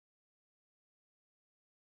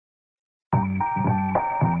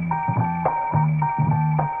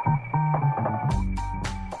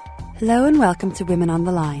Hello and welcome to Women on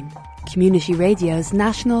the Line, Community Radio's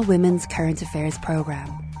National Women's Current Affairs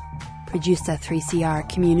programme. Produced at 3CR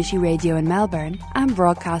Community Radio in Melbourne and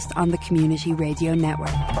broadcast on the Community Radio Network.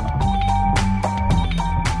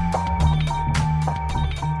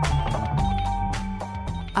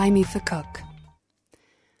 I'm Aoife Cook.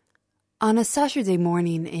 On a Saturday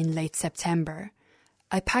morning in late September,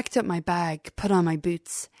 I packed up my bag, put on my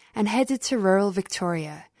boots, and headed to rural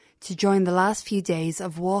Victoria to join the last few days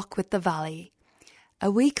of Walk with the Valley,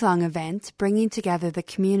 a week-long event bringing together the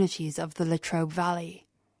communities of the Latrobe Valley.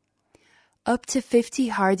 Up to 50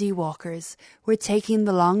 hardy walkers were taking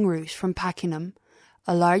the long route from Pakenham,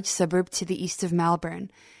 a large suburb to the east of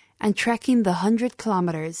Melbourne, and trekking the 100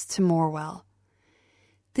 kilometres to Morwell.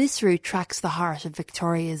 This route tracks the heart of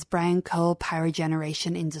Victoria's brown coal power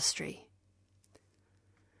generation industry.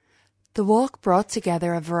 The walk brought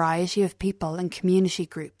together a variety of people and community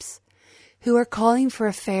groups who are calling for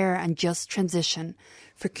a fair and just transition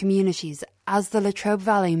for communities as the Latrobe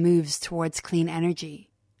Valley moves towards clean energy.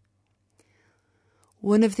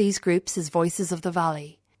 One of these groups is Voices of the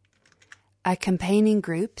Valley, a campaigning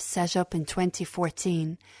group set up in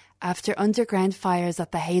 2014 after underground fires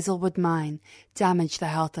at the Hazelwood mine damaged the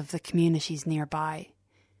health of the communities nearby.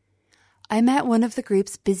 I met one of the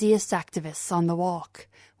group's busiest activists on the walk,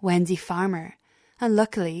 Wendy Farmer, and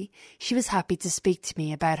luckily she was happy to speak to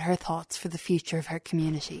me about her thoughts for the future of her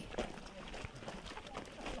community.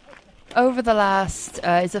 Over the last,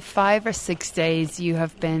 is it 5 or 6 days you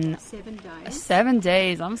have been... 7 days. 7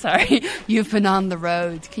 days, I'm sorry. You've been on the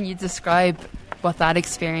road. Can you describe what that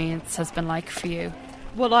experience has been like for you?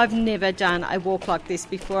 Well, I've never done a walk like this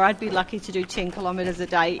before. I'd be lucky to do 10 kilometres a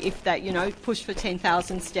day, if that, push for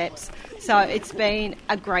 10,000 steps. So it's been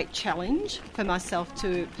a great challenge for myself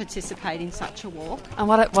to participate in such a walk. And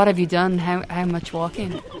what have you done? How much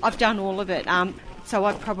walking? I've done all of it. So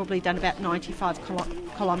I've probably done about 95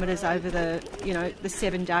 kilometres over the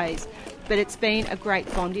 7 days. But it's been a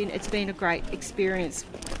great bonding. It's been a great experience.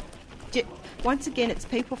 Once again, it's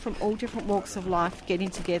people from all different walks of life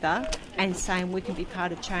getting together and saying we can be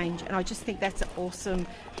part of change. And I just think that's an awesome,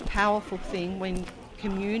 powerful thing when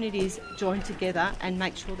communities join together and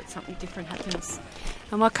make sure that something different happens.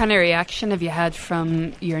 And what kind of reaction have you had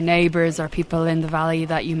from your neighbours or people in the valley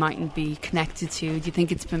that you mightn't be connected to? Do you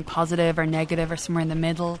think it's been positive or negative or somewhere in the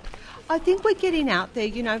middle? I think we're getting out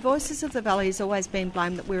there. Voices of the Valley has always been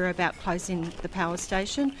blamed that we're about closing the power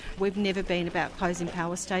station. We've never been about closing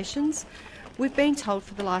power stations. We've been told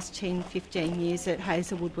for the last 10, 15 years that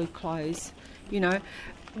Hazelwood would close.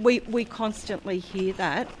 We constantly hear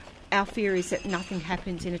that. Our fear is that nothing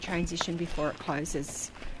happens in a transition before it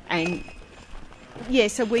closes. And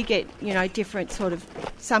so we get, different sort of...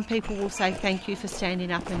 Some people will say thank you for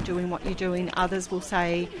standing up and doing what you're doing. Others will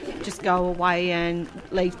say just go away and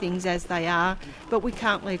leave things as they are. But we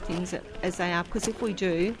can't leave things as they are, because if we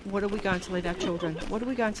do, what are we going to leave our children? What are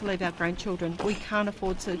we going to leave our grandchildren? We can't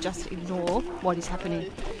afford to just ignore what is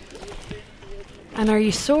happening. And are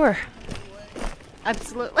you sore?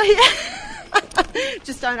 Absolutely.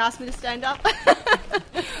 Just don't ask me to stand up.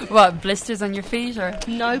 What, blisters on your feet or?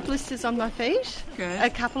 No blisters on my feet. Good. A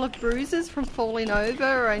couple of bruises from falling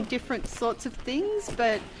over and different sorts of things,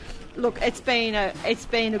 but look, it's been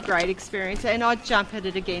a great experience, and I'd jump at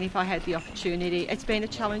it again if I had the opportunity. It's been a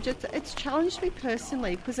challenge. It's challenged me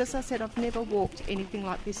personally because, as I said, I've never walked anything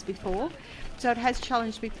like this before. So it has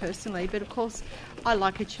challenged me personally, but of course I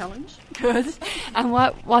like a challenge. Good. And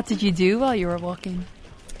what did you do while you were walking?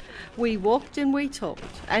 We walked and we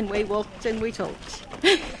talked, and we walked and we talked.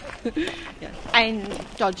 Yeah. And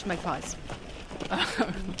dodged magpies.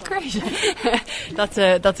 Oh, great. That's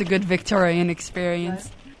a good Victorian experience.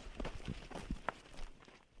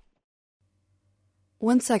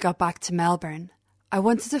 Once I got back to Melbourne, I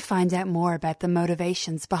wanted to find out more about the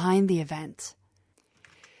motivations behind the event.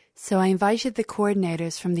 So I invited the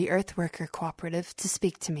coordinators from the Earthworker Cooperative to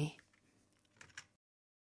speak to me.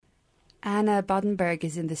 Anna Bodenberg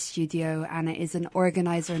is in the studio. Anna is an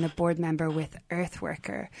organiser and a board member with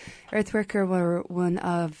Earthworker. Earthworker were one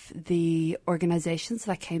of the organisations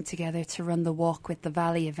that came together to run the Walk with the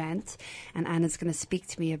Valley event, and Anna's going to speak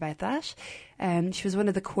to me about that. She was one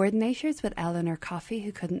of the coordinators with Eleanor Coffey,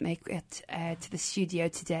 who couldn't make it to the studio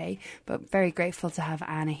today, but very grateful to have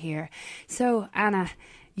Anna here. So, Anna,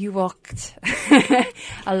 you walked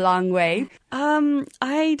a long way.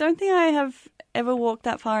 I don't think I have ever walked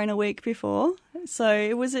that far in a week before, so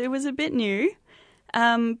it was a bit new,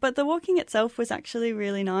 but the walking itself was actually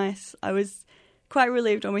really nice. I was quite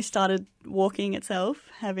relieved when we started walking itself,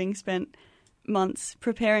 having spent months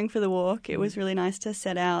preparing for the walk. It was really nice to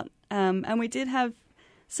set out, and we did have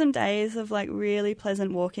some days of like really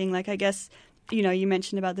pleasant walking. Like I guess, you know, you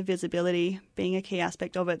mentioned about the visibility being a key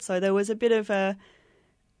aspect of it. So there was a bit of a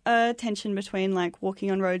tension between like walking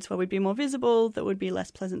on roads where we'd be more visible, that would be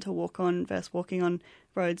less pleasant to walk on, versus walking on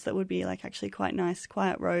roads that would be like actually quite nice,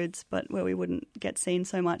 quiet roads, but where we wouldn't get seen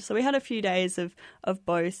so much. So we had a few days of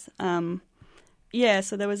both. So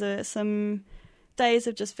there was some days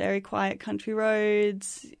of just very quiet country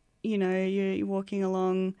roads. You know, you're walking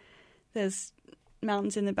along, there's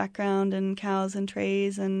mountains in the background and cows and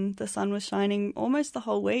trees, and the sun was shining almost the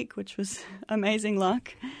whole week, which was amazing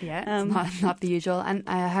luck. Yeah, it's not the usual. And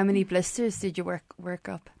how many blisters did you work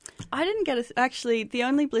up? I didn't get actually, the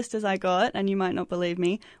only blisters I got, and you might not believe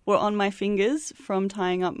me, were on my fingers from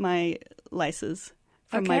tying up my laces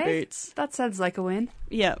from my boots. That sounds like a win.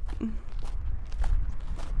 Yeah.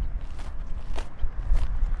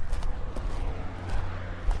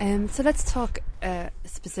 So let's talk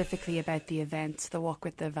specifically about the event, the Walk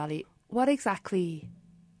with the Valley. What exactly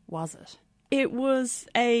was it? It was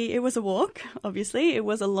a walk, obviously. It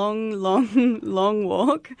was a long, long, long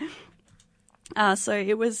walk. So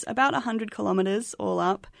it was about 100 kilometres all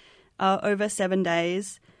up over 7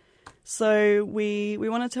 days. So we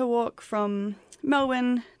wanted to walk from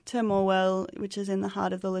Melbourne to Morwell, which is in the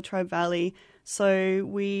heart of the Latrobe Valley. So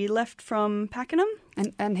we left from Pakenham.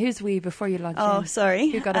 And who's we before you lodged in? Oh, sorry.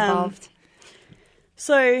 Who got involved?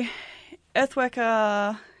 So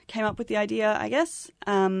Earthworker came up with the idea, I guess.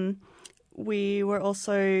 We were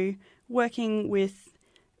also working with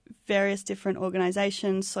various different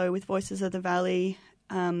organisations, so with Voices of the Valley,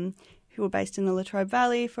 who were based in the Latrobe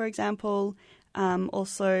Valley, for example.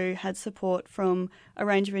 Also had support from a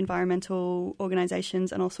range of environmental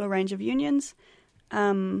organisations and also a range of unions.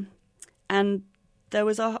 And there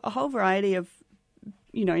was a whole variety of,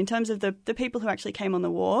 you know, in terms of the people who actually came on the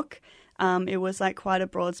walk, it was like quite a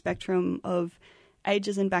broad spectrum of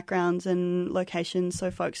ages and backgrounds and locations.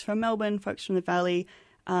 So folks from Melbourne, folks from the Valley,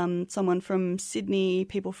 someone from Sydney,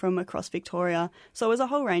 people from across Victoria. So it was a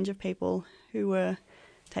whole range of people who were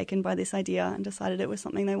taken by this idea and decided it was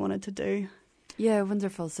something they wanted to do. Yeah,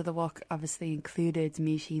 wonderful. So the walk obviously included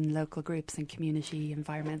meeting local groups and community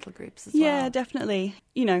environmental groups as well. Yeah, definitely.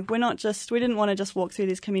 You know, we didn't want to just walk through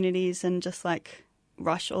these communities and just like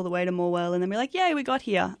rush all the way to Morwell and then be like, yay, we got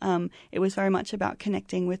here. It was very much about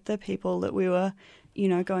connecting with the people that we were, you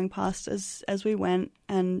know, going past as we went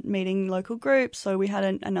and meeting local groups. So we had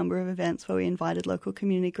a number of events where we invited local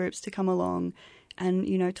community groups to come along and,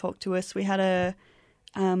 you know, talk to us. We had a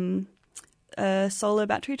solar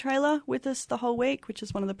battery trailer with us the whole week, which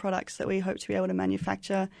is one of the products that we hope to be able to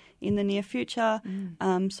manufacture in the near future.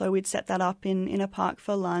 So we'd set that up in a park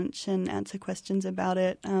for lunch and answer questions about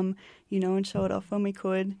it, you know, and show it off when we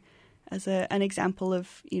could as an example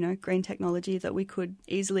of, you know, green technology that we could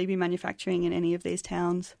easily be manufacturing in any of these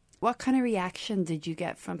towns. What kind of reaction did you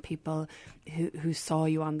get from people who saw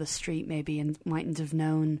you on the street maybe and mightn't have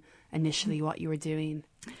known initially what you were doing?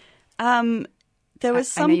 There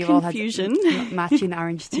was some confusion. All had matching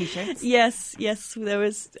orange T-shirts. Yes. There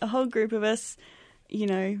was a whole group of us, you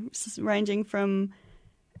know, ranging from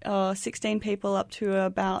 16 people up to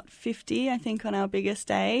about 50, I think, on our biggest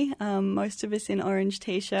day, most of us in orange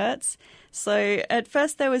T-shirts. So at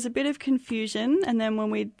first there was a bit of confusion, and then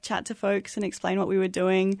when we'd chat to folks and explain what we were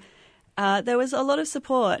doing, there was a lot of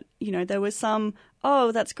support. You know, there was some,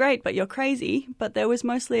 oh, that's great, but you're crazy. But there was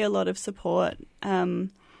mostly a lot of support.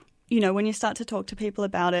 You know, when you start to talk to people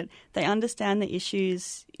about it, they understand the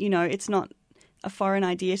issues. You know, it's not a foreign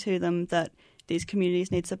idea to them that these communities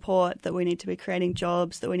need support, that we need to be creating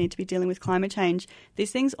jobs, that we need to be dealing with climate change.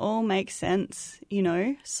 These things all make sense, you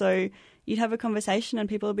know. So you'd have a conversation and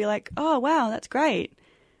people would be like, oh, wow, that's great.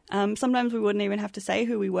 Sometimes we wouldn't even have to say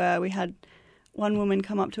who we were. We had one woman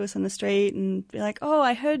come up to us on the street and be like, oh,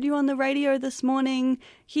 I heard you on the radio this morning.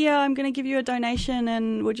 Here, I'm going to give you a donation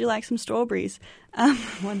and would you like some strawberries?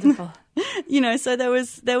 Wonderful. You know, so there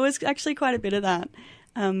was actually quite a bit of that.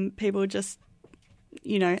 People just,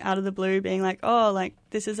 you know, out of the blue being like, oh, like,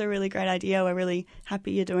 this is a really great idea. We're really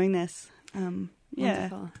happy you're doing this. Yeah.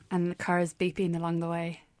 Wonderful. And cars beeping along the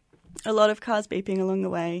way. A lot of cars beeping along the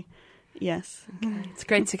way. Yes. Okay. It's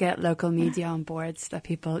great to get local media on board so that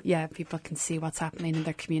people can see what's happening in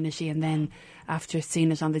their community and then after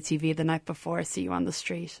seeing it on the TV the night before, see you on the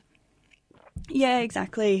street. Yeah,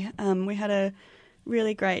 exactly. We had a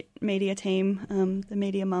really great media team, the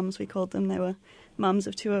media mums we called them. They were mums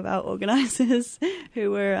of two of our organisers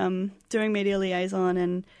who were doing media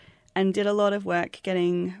liaison and did a lot of work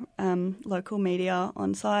getting local media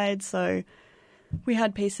on side. So we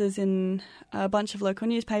had pieces in a bunch of local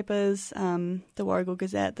newspapers, the Warragul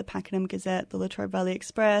Gazette, the Pakenham Gazette, the Latrobe Valley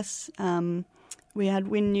Express. We had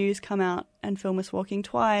Wind News come out and film us walking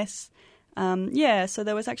twice. So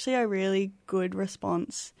there was actually a really good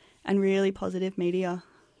response and really positive media.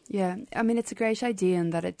 Yeah, I mean, it's a great idea in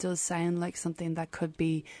that it does sound like something that could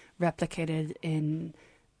be replicated in,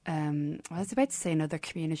 I was about to say in other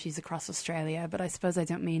communities across Australia, but I suppose I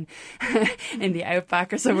don't mean in the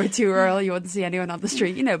outback or somewhere too rural. You wouldn't see anyone on the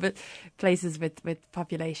street, but places with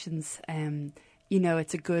populations,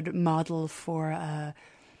 it's a good model for, I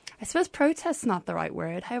suppose protest's not the right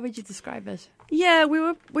word. How would you describe it? Yeah, we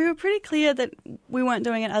were pretty clear that we weren't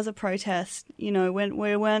doing it as a protest. When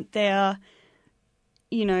we weren't there,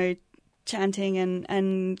 chanting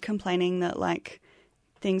and complaining that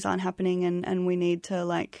things aren't happening and we need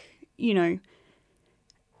to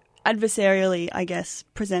adversarially, I guess,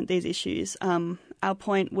 present these issues. Our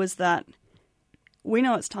point was that we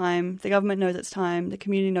know it's time, the government knows it's time, the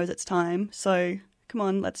community knows it's time, so come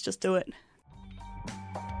on, let's just do it.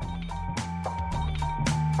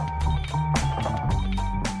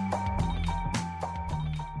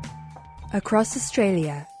 Across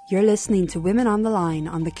Australia, you're listening to Women on the Line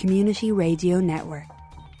on the Community Radio Network.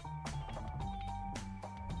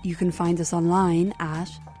 You can find us online at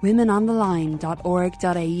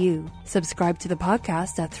womenontheline.org.au. Subscribe to the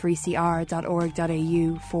podcast at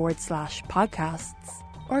 3cr.org.au/podcasts,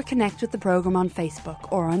 or connect with the programme on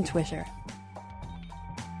Facebook or on Twitter.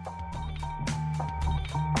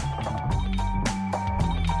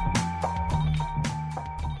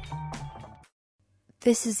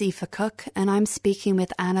 This is Aoife Cook, and I'm speaking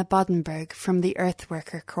with Anna Bodenberg from the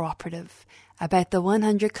Earthworker Cooperative about the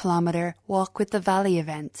 100-kilometre Walk with the Valley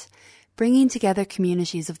event, bringing together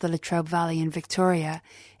communities of the Latrobe Valley in Victoria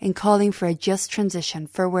in calling for a just transition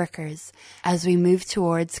for workers as we move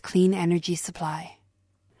towards clean energy supply.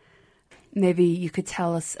 Maybe you could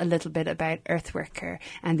tell us a little bit about Earthworker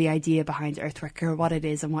and the idea behind Earthworker, what it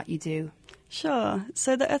is and what you do. Sure.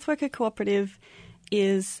 So the Earthworker Cooperative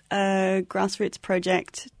is a grassroots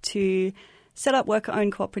project to set up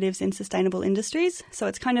worker-owned cooperatives in sustainable industries. So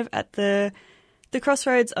it's kind of at the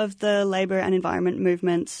crossroads of the labour and environment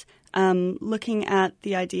movements, looking at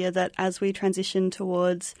the idea that as we transition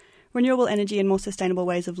towards renewable energy and more sustainable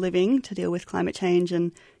ways of living to deal with climate change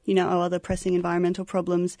and, our other pressing environmental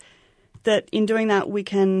problems, that in doing that we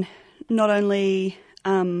can not only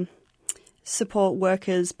support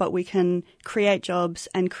workers, but we can create jobs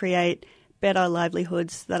and create better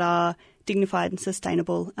livelihoods that are dignified and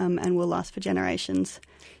sustainable and will last for generations.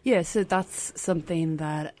 Yeah, so that's something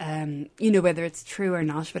that, whether it's true or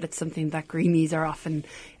not, but it's something that Greenies are often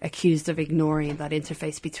accused of ignoring, that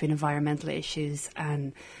interface between environmental issues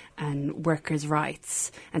and workers'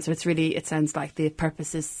 rights. And so it sounds like the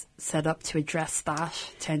purpose is set up to address that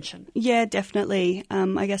tension. Yeah, definitely.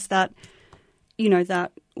 I guess that,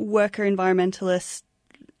 that worker environmentalist,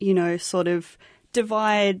 sort of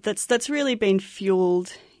divide that's really been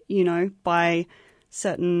fueled, by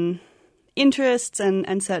certain interests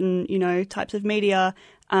and certain, types of media.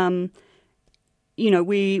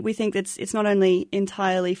 We think that it's not only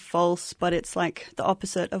entirely false, but it's like the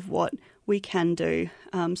opposite of what we can do.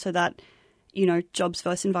 So that, jobs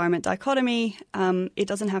versus environment dichotomy, it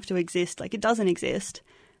doesn't have to exist. It doesn't exist.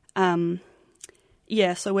 So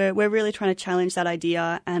we're really trying to challenge that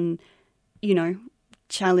idea and,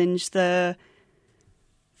 challenge that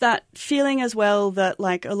feeling as well that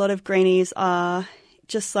a lot of Greenies are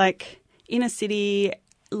just inner city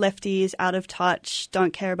lefties, out of touch,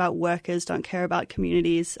 don't care about workers, don't care about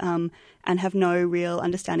communities, and have no real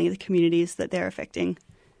understanding of the communities that they're affecting.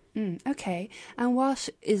 Okay. And what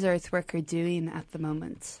is Earthworker doing at the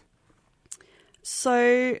moment?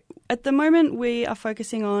 So at the moment we are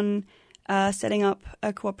focusing on setting up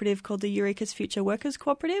a cooperative called the Eureka's Future Workers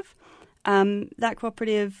Cooperative. That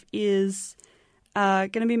cooperative is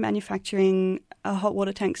going to be manufacturing hot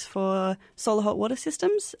water tanks for solar hot water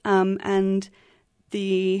systems, and at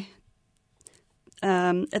the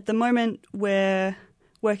moment we're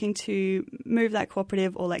working to move that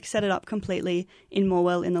cooperative or set it up completely in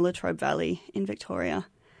Morwell in the Latrobe Valley in Victoria.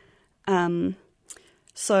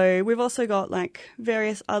 So we've also got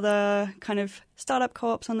various other kind of startup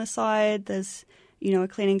co-ops on the side. There's a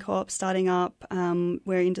cleaning co-op starting up.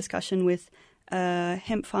 We're in discussion with a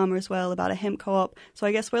hemp farmer as well about a hemp co-op. So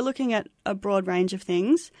I guess we're looking at a broad range of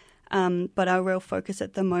things, but our real focus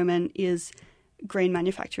at the moment is green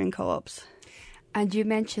manufacturing co-ops. And you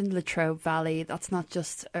mentioned Latrobe Valley. That's not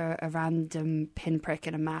just a random pinprick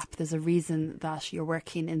in a map. There's a reason that you're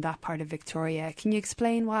working in that part of Victoria. Can you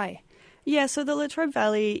explain why? Yeah, so the Latrobe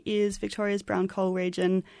Valley is Victoria's brown coal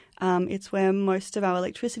region. It's where most of our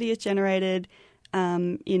electricity is generated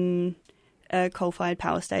in coal-fired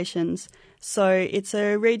power stations. So it's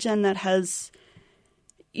a region that has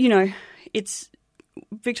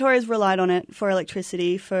Victoria's relied on it for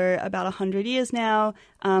electricity for about 100 years now,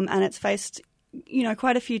 and it's faced,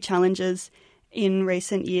 quite a few challenges in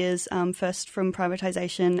recent years, first from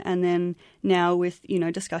privatisation and then now with,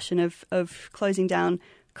 discussion of closing down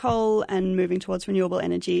coal and moving towards renewable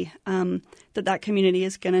energy, that community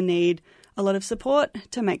is going to need a lot of support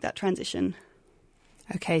to make that transition.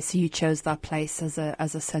 Okay, so you chose that place as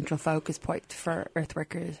a central focus point for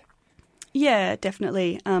earthworkers. Yeah,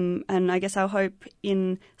 definitely. And I guess our hope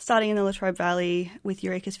in starting in the Latrobe Valley with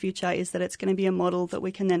Eureka's Future is that it's going to be a model that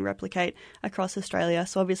we can then replicate across Australia.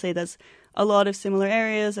 So obviously there's a lot of similar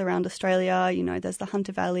areas around Australia. There's the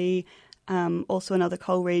Hunter Valley, also another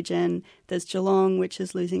coal region. There's Geelong, which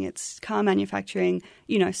is losing its car manufacturing.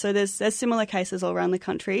 So there's similar cases all around the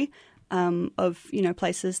country of,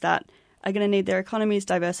 places that are going to need their economies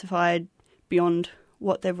diversified beyond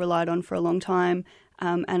what they've relied on for a long time.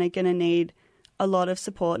 And are going to need a lot of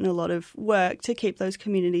support and a lot of work to keep those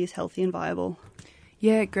communities healthy and viable.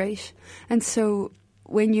 Yeah, great. And so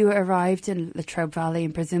when you arrived in Latrobe Valley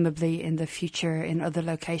and presumably in the future in other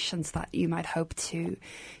locations that you might hope to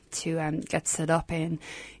get set up in,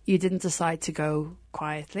 you didn't decide to go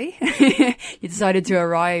quietly. You decided to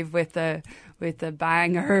arrive with a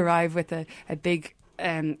bang, or arrive with a big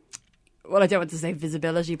well, I don't want to say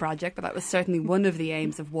visibility project, but that was certainly one of the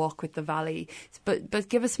aims of Walk with the Valley. But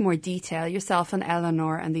give us more detail. Yourself and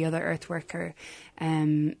Eleanor and the other Earthworker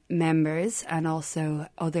members and also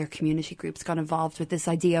other community groups got involved with this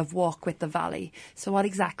idea of Walk with the Valley. So what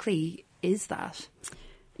exactly is that?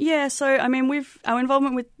 Yeah, so I mean, our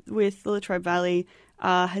involvement with the Latrobe Valley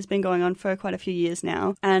has been going on for quite a few years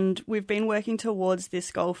now, and we've been working towards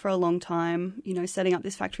this goal for a long time. Setting up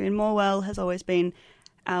this factory in Morwell has always been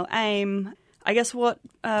our aim. I guess what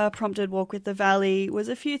prompted Walk with the Valley was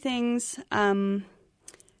a few things.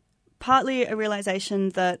 Partly a realisation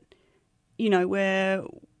that, where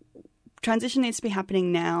transition needs to be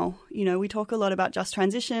happening now. We talk a lot about just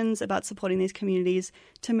transitions, about supporting these communities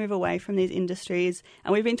to move away from these industries.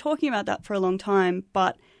 And we've been talking about that for a long time,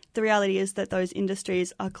 but the reality is that those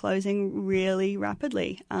industries are closing really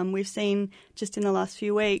rapidly. We've seen just in the last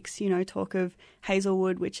few weeks, talk of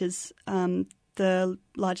Hazelwood, which is the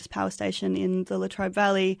largest power station in the Latrobe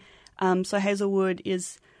Valley. So Hazelwood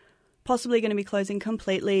is possibly going to be closing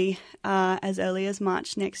completely as early as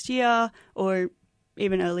March next year, or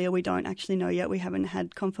even earlier. We don't actually know yet. We haven't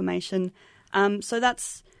had confirmation. So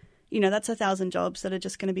that's 1,000 jobs that are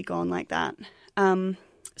just going to be gone like that.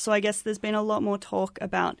 So I guess there's been a lot more talk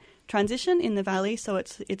about transition in the valley. So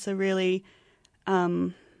it's a really,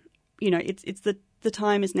 it's the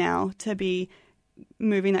time is now to be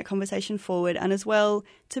moving that conversation forward, and as well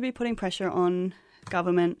to be putting pressure on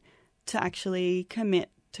government to actually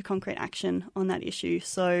commit to concrete action on that issue.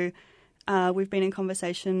 So we've been in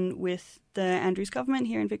conversation with the Andrews government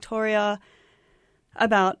here in Victoria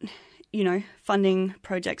about, funding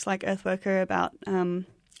projects like Earthworker, about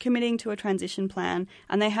committing to a transition plan,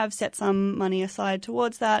 and they have set some money aside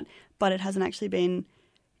towards that, but it hasn't actually been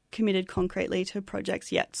committed concretely to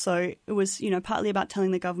projects yet. So it was, partly about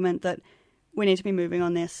telling the government that we need to be moving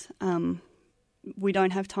on this. We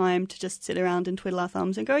don't have time to just sit around and twiddle our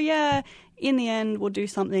thumbs and go, yeah, in the end, we'll do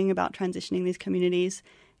something about transitioning these communities.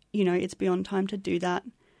 It's beyond time to do that.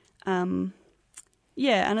 And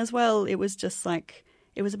as well, it was just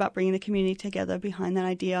it was about bringing the community together behind that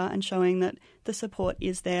idea and showing that the support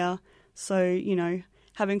is there. So,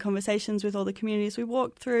 having conversations with all the communities we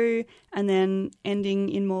walked through, and then ending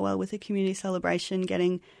in Morwell with a community celebration,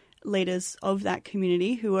 getting leaders of that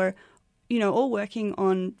community who are all working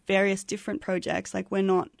on various different projects. We're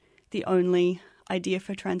not the only idea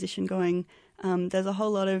for transition going. There's a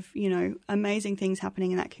whole lot of, amazing things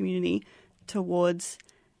happening in that community towards,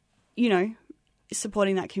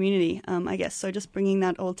 supporting that community, I guess. So just bringing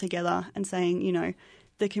that all together and saying,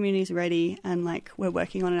 the community's ready and, we're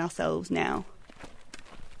working on it ourselves now.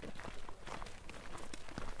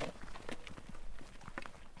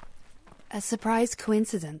 A surprise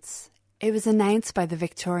coincidence. It was announced by the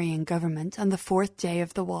Victorian government on the 4th day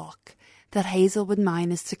of the walk that Hazelwood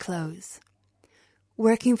Mine is to close.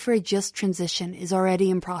 Working for a just transition is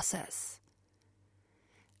already in process.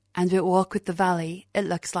 And with Walk with the Valley, it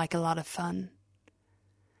looks like a lot of fun.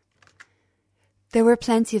 There were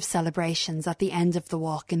plenty of celebrations at the end of the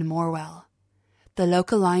walk in Morwell. The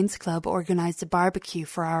local Lions Club organised a barbecue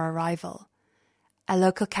for our arrival. A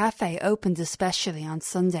local cafe opened especially on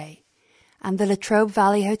Sunday, and the Latrobe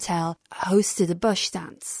Valley Hotel hosted a bush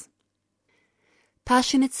dance.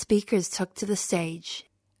 Passionate speakers took to the stage,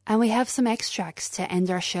 and we have some extracts to end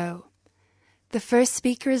our show. The first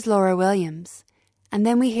speaker is Laura Williams, And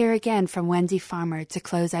then we hear again from Wendy Farmer to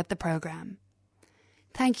close out the programme.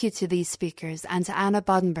 Thank you to these speakers and to Anna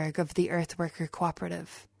Bodenberg of the Earthworker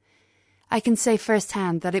Cooperative. I can say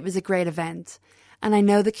firsthand that it was a great event, and I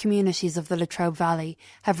know the communities of the Latrobe Valley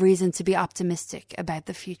have reason to be optimistic about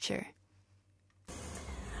the future.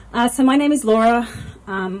 So my name is Laura.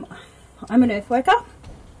 I'm an earthworker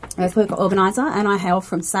organiser, and I hail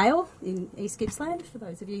from Sale in East Gippsland, for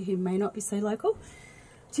those of you who may not be so local,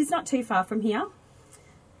 which is not too far from here.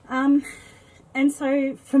 And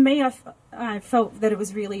so for me, I felt that it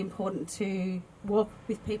was really important to walk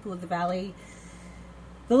with people of the valley.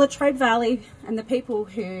 The Latrobe Valley and the people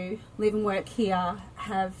who live and work here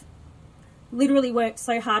have literally worked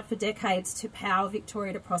so hard for decades to power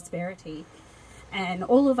Victoria to prosperity. And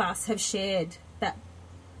all of us have shared that,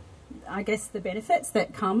 I guess, the benefits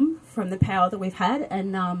that come from the power that we've had.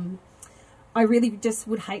 And I really just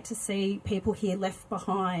would hate to see people here left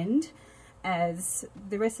behind as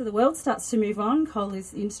the rest of the world starts to move on. Coal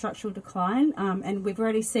is in structural decline, and we've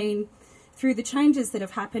already seen through the changes that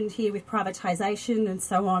have happened here with privatisation and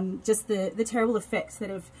so on, just the terrible effects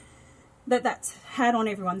that's had on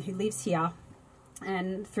everyone who lives here.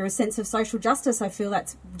 And through a sense of social justice, I feel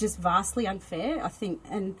that's just vastly unfair, I think.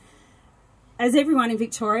 And as everyone in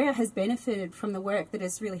Victoria has benefited from the work that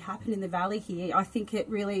has really happened in the valley here, I think it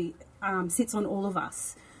really sits on all of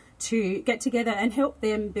us to get together and help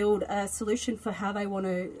them build a solution for how they want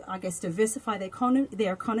to, I guess, diversify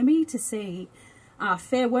their economy to see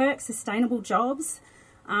fair work, sustainable jobs,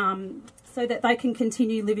 so that they can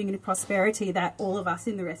continue living in a prosperity that all of us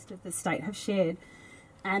in the rest of the state have shared.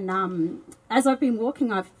 And as I've been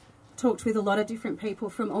walking, I've talked with a lot of different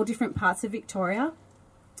people from all different parts of Victoria,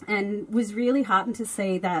 and was really heartened to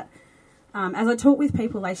see that as I talk with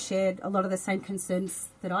people, they shared a lot of the same concerns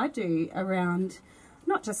that I do around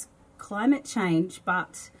not just climate change,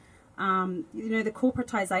 but the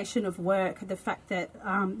corporatisation of work, the fact that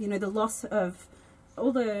the loss of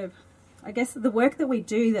all the work that we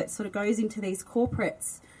do that sort of goes into these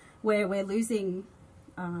corporates, where we're losing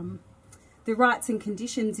the rights and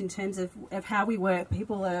conditions in terms of how we work.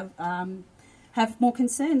 People have more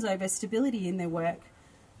concerns over stability in their work.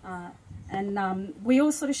 And we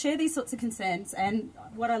all sort of share these sorts of concerns. And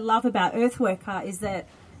what I love about Earthworker is that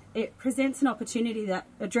it presents an opportunity that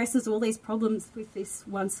addresses all these problems with this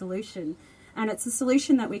one solution. And it's a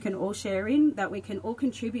solution that we can all share in, that we can all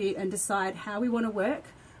contribute and decide how we want to work,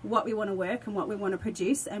 what we want to work and what we want to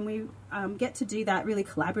produce. And we get to do that really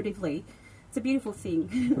collaboratively. It's a beautiful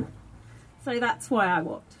thing. So that's why I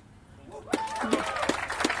walked.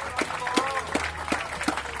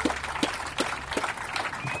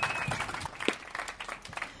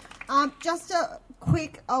 Just a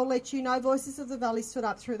quick, I'll let you know, Voices of the Valley stood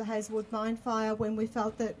up through the Hazelwood mine fire when we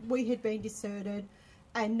felt that we had been deserted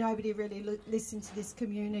and nobody really listened to this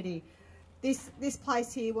community. This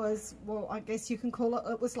place here was, well, I guess you can call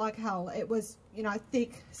it was like hell. It was,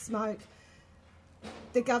 thick smoke.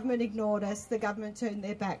 The government ignored us, the government turned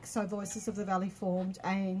their back, so Voices of the Valley formed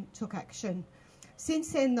and took action.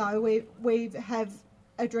 Since then, though, we have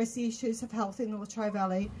addressed the issues of health in the Latrobe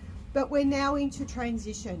Valley, but we're now into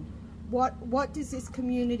transition. What does this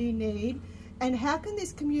community need, and how can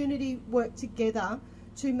this community work together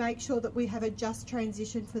to make sure that we have a just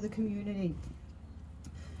transition for the community?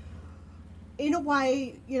 In a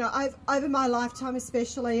way, I've over my lifetime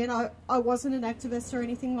especially, and I wasn't an activist or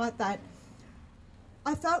anything like that,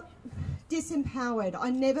 I felt disempowered. I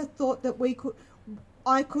never thought that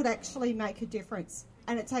I could actually make a difference.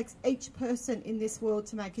 And it takes each person in this world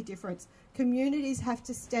to make a difference. Communities have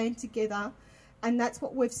to stand together, and that's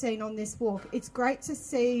what we've seen on this walk. It's great to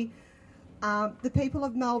see the people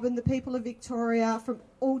of Melbourne, the people of Victoria from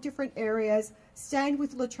all different areas stand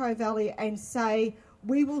with Latrobe Valley and say,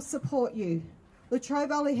 we will support you. Latrobe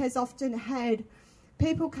Valley has often had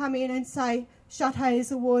people come in and say, shut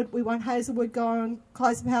Hazelwood, we want Hazelwood gone,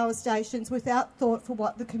 close the power stations, without thought for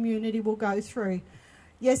what the community will go through.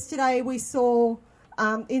 Yesterday we saw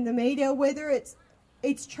in the media, whether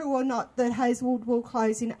it's true or not, that Hazelwood will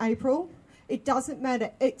close in April. It doesn't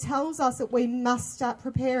matter. It tells us that we must start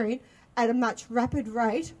preparing at a much rapid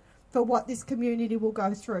rate for what this community will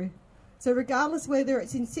go through. So regardless whether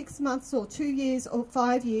it's in 6 months or 2 years or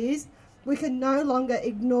 5 years, we can no longer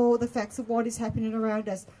ignore the facts of what is happening around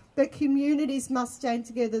us. But communities must stand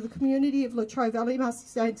together. The community of Latrobe Valley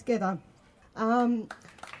must stand together.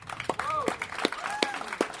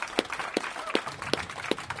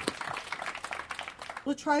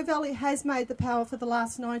 Latrobe Valley has made the power for the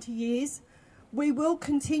last 90 years. We will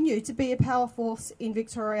continue to be a power force in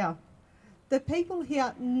Victoria. The people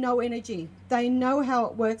here know energy. They know how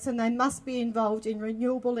it works, and they must be involved in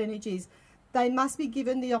renewable energies. They must be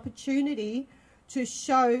given the opportunity to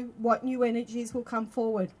show what new energies will come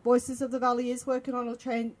forward. Voices of the Valley is working on a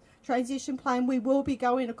transition plan. We will be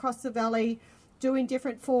going across the Valley, doing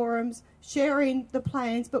different forums, sharing the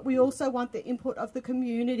plans, but we also want the input of the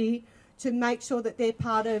community to make sure that they're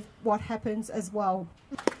part of what happens as well.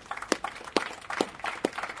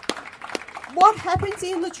 What happens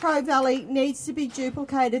in Latrobe Valley needs to be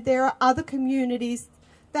duplicated. There are other communities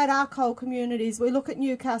that are coal communities. We look at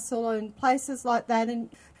Newcastle and places like that, and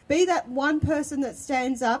be that one person that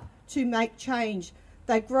stands up to make change.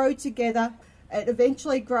 They grow together. It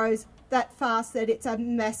eventually grows that fast that it's a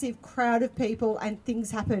massive crowd of people and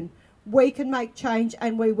things happen. We can make change,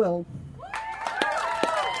 and we will.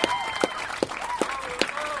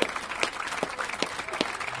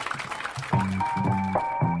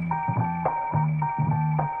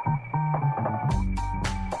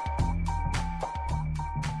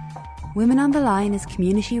 Women on the Line is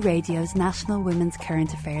Community Radio's National Women's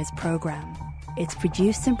Current Affairs programme. It's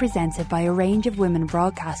produced and presented by a range of women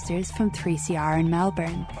broadcasters from 3CR in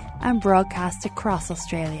Melbourne and broadcast across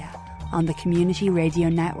Australia on the Community Radio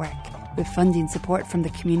Network with funding support from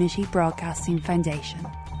the Community Broadcasting Foundation.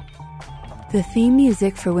 The theme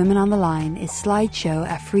music for Women on the Line is Slideshow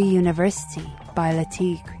at Free University by La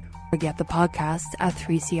Tigre. Or get the podcast at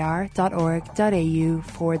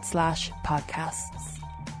 3cr.org.au/podcasts.